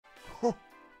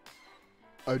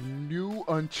A new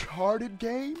Uncharted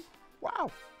game?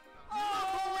 Wow.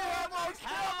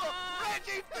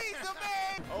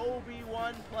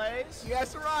 Obi-Wan plays.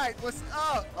 Yes, right. What's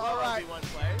up? All right. Obi-Wan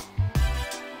plays.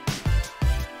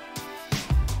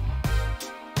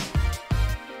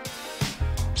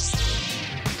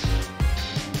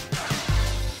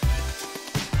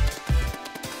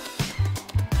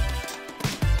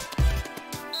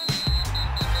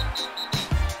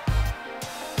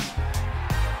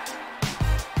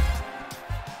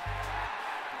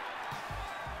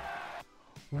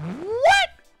 What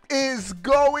is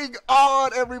going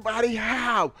on, everybody?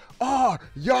 How are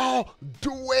y'all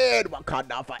doing?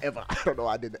 Wakanda forever. I don't know.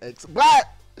 I did the X,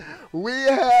 but we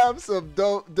have some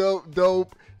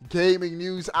dope gaming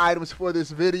news items for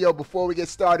this video. Before we get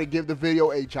started, give the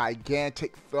video a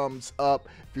gigantic thumbs up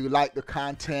if you like the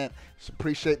content. Just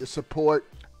appreciate the support.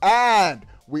 And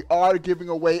we are giving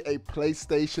away a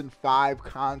PlayStation 5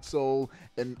 console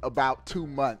in about 2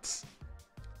 months.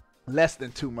 Less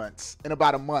than 2 months, in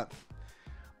about a month.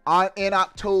 In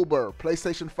October,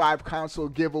 PlayStation 5 console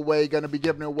giveaway, going to be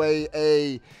giving away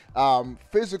a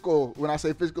physical, when I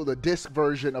say physical, the disc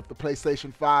version of the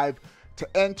PlayStation 5.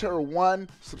 To enter, 1,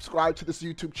 subscribe to this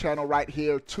YouTube channel right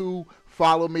here. 2,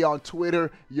 follow me on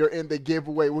Twitter. You're in the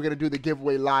giveaway. We're going to do the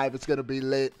giveaway live. It's going to be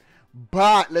lit.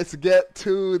 But let's get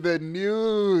to the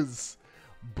news.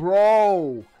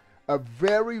 Bro, a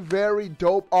very, very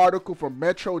dope article from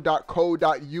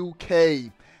metro.co.uk,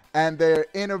 and they're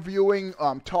interviewing,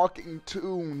 talking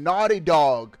to Naughty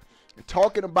Dog,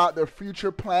 talking about their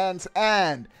future plans,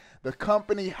 and the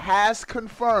company has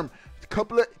confirmed a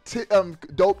couple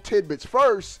of dope tidbits.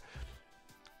 First,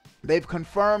 they've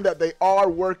confirmed that they are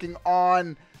working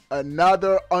on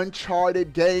another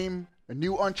Uncharted game, a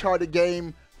new Uncharted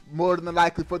game, more than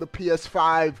likely for the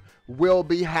PS5, will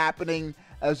be happening,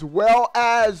 as well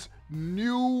as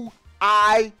new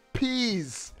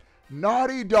IPs.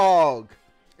 Naughty Dog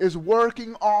is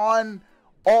working on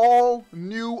all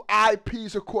new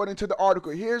IPs according to the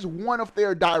article. Here's one of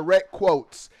their direct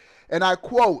quotes, and I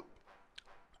quote,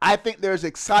 "I think there's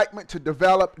excitement to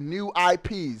develop new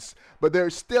IPs, but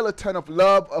there's still a ton of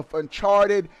love of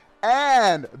Uncharted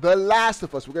and The Last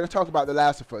of Us." We're going to talk about The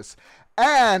Last of Us.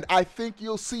 "And I think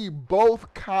you'll see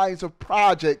both kinds of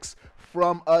projects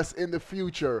from us in the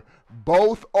future.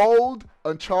 Both old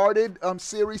Uncharted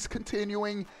series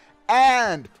continuing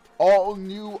and all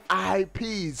new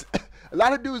IPs." A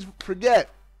lot of dudes forget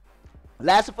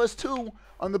Last of Us 2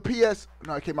 on the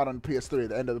no, it came out on the PS3 at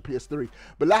the end of the PS3.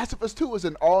 But Last of Us 2 is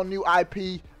an all new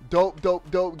IP, dope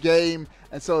game.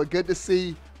 And so good to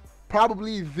see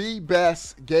probably the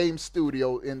best game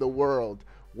studio in the world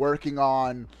working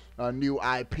on new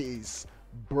IPs.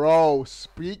 Bro,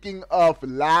 speaking of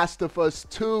Last of Us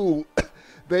 2,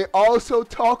 they also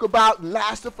talk about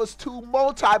Last of Us 2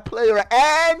 multiplayer,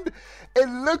 and it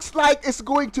looks like it's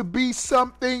going to be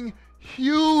something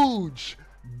huge,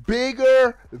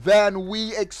 bigger than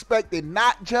we expected.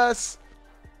 Not just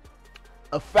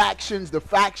the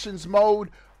factions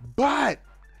mode, but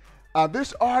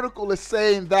this article is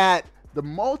saying that the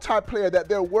multiplayer that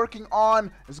they're working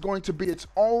on is going to be its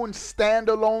own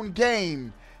standalone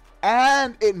game,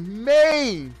 and it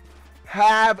may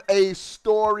have a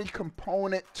story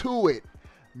component to it,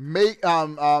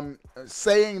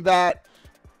 saying that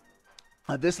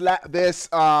this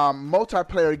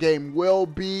multiplayer game will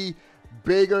be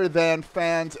bigger than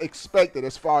fans expected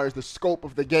as far as the scope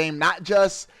of the game, not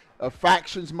just a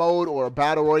factions mode or a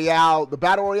battle royale. The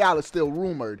battle royale is still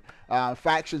rumored.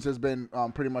 Factions has been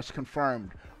pretty much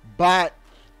confirmed, but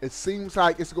it seems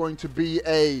like it's going to be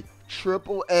a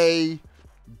AAA,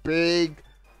 big,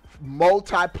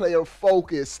 multiplayer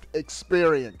focused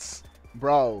experience.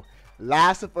 Bro,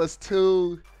 Last of Us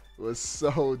 2 was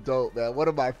so dope, man. One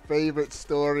of my favorite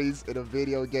stories in a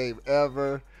video game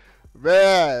ever,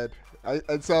 man.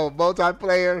 And so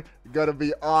multiplayer gonna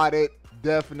be on it,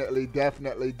 definitely.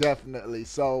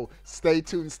 So stay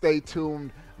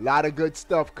tuned. A lot of good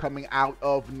stuff coming out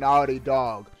of Naughty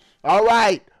Dog. All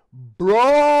right,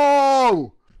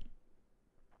 bro,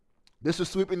 this was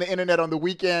sweeping the internet on the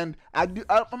weekend. I'm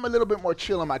a little bit more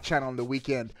chill on my channel on the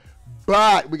weekend,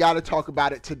 but we got to talk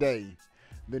about it today.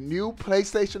 The new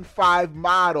PlayStation 5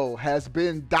 model has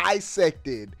been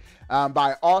dissected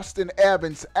by Austin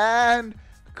Evans, and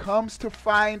comes to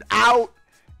find out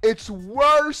it's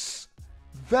worse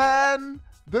than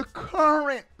the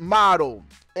current model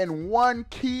in one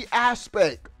key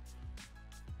aspect.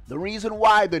 The reason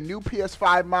why the new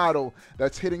PS5 model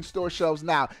that's hitting store shelves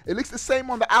now, it looks the same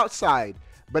on the outside,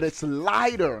 but it's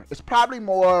lighter. It's probably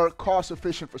more cost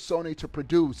efficient for Sony to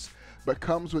produce, but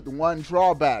comes with one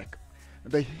drawback.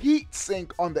 The heat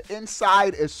sink on the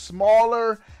inside is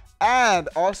smaller, and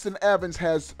Austin Evans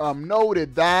has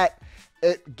noted that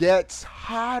it gets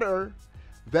hotter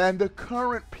than the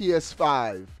current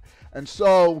PS5. And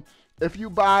so if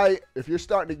you're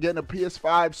starting to get a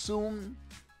PS5 soon,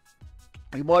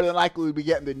 you more than likely will be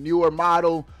getting the newer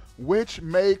model, which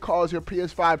may cause your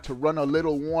PS5 to run a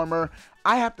little warmer.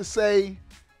 I have to say,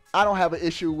 I don't have an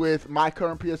issue with my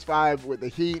current PS5 with the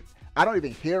heat. I don't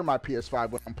even hear my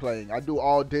PS5 when I'm playing. I do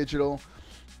all digital.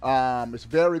 It's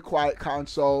very quiet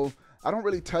console. I don't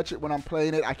really touch it when I'm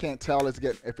playing it. I can't tell if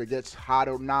it gets hot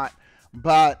or not.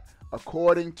 But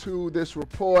according to this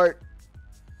report,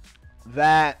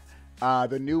 that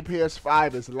the new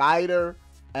PS5 is lighter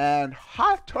and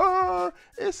hotter.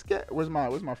 Where's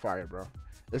my fire, bro?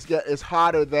 It's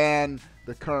hotter than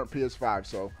the current PS5.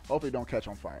 So hopefully it don't catch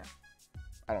on fire.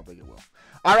 I don't think it will.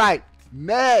 All right,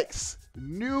 next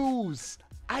news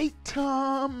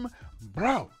item,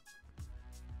 bro.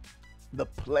 The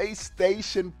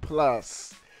PlayStation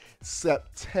Plus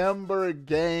September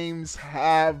games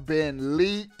have been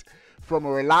leaked from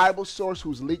a reliable source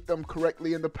who's leaked them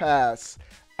correctly in the past,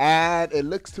 and it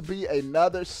looks to be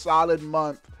another solid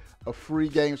month of free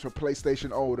games for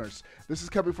PlayStation owners. This is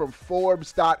coming from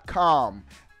Forbes.com,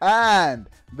 and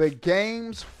the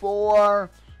games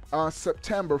for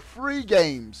September, free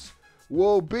games,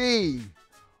 will be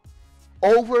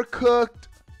Overcooked,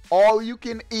 All You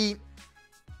Can Eat,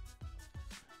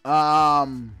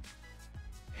 Hitman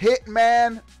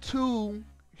 2,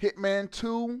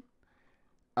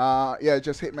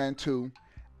 just Hitman 2,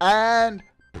 and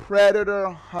Predator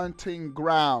Hunting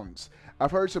Grounds.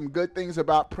 I've heard some good things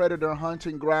about Predator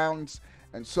Hunting Grounds,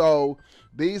 and so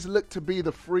these look to be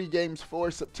the free games for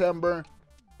September.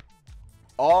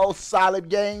 All solid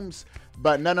games,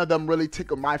 but none of them really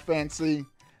tickle my fancy.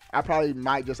 I probably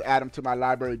might just add them to my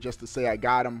library just to say I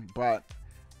got them, but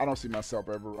I don't see myself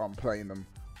ever playing them.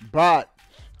 But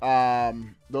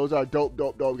those are dope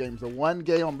games. The one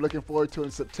game I'm looking forward to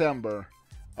in September,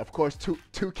 of course,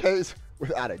 2K's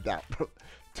without a doubt.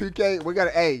 2K, we're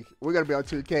gonna be on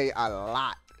 2K a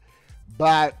lot.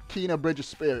 But Kena Bridge of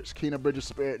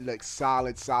Spirit looks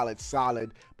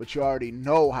solid. But you already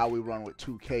know how we run with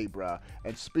 2K, bruh.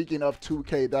 And speaking of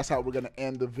 2K, that's how we're gonna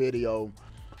end the video.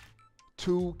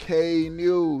 2K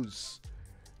news.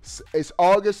 It's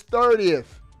August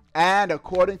 30th. And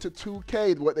according to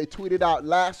 2K, what they tweeted out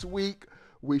last week,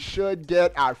 we should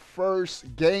get our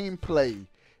first gameplay.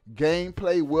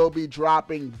 Gameplay will be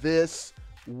dropping this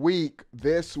week.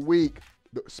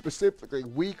 Specifically,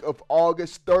 week of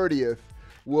August 30th,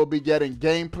 we'll be getting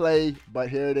gameplay. But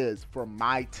here it is from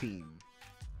my team.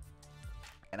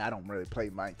 And I don't really play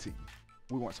my team.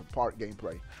 We want some part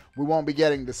gameplay. We won't be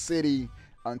getting the city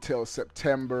until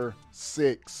September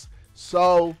 6th.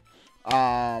 So,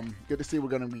 good to see we're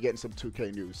going to be getting some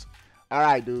 2K news. All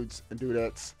right, dudes and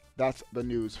dudettes. That's the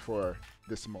news for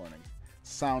this morning.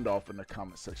 Sound off in the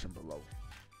comment section below.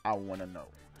 I want to know.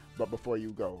 But before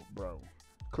you go, bro,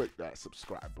 click that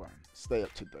subscribe button. Stay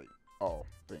up to date. All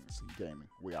things gaming.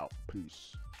 We out.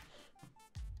 Peace.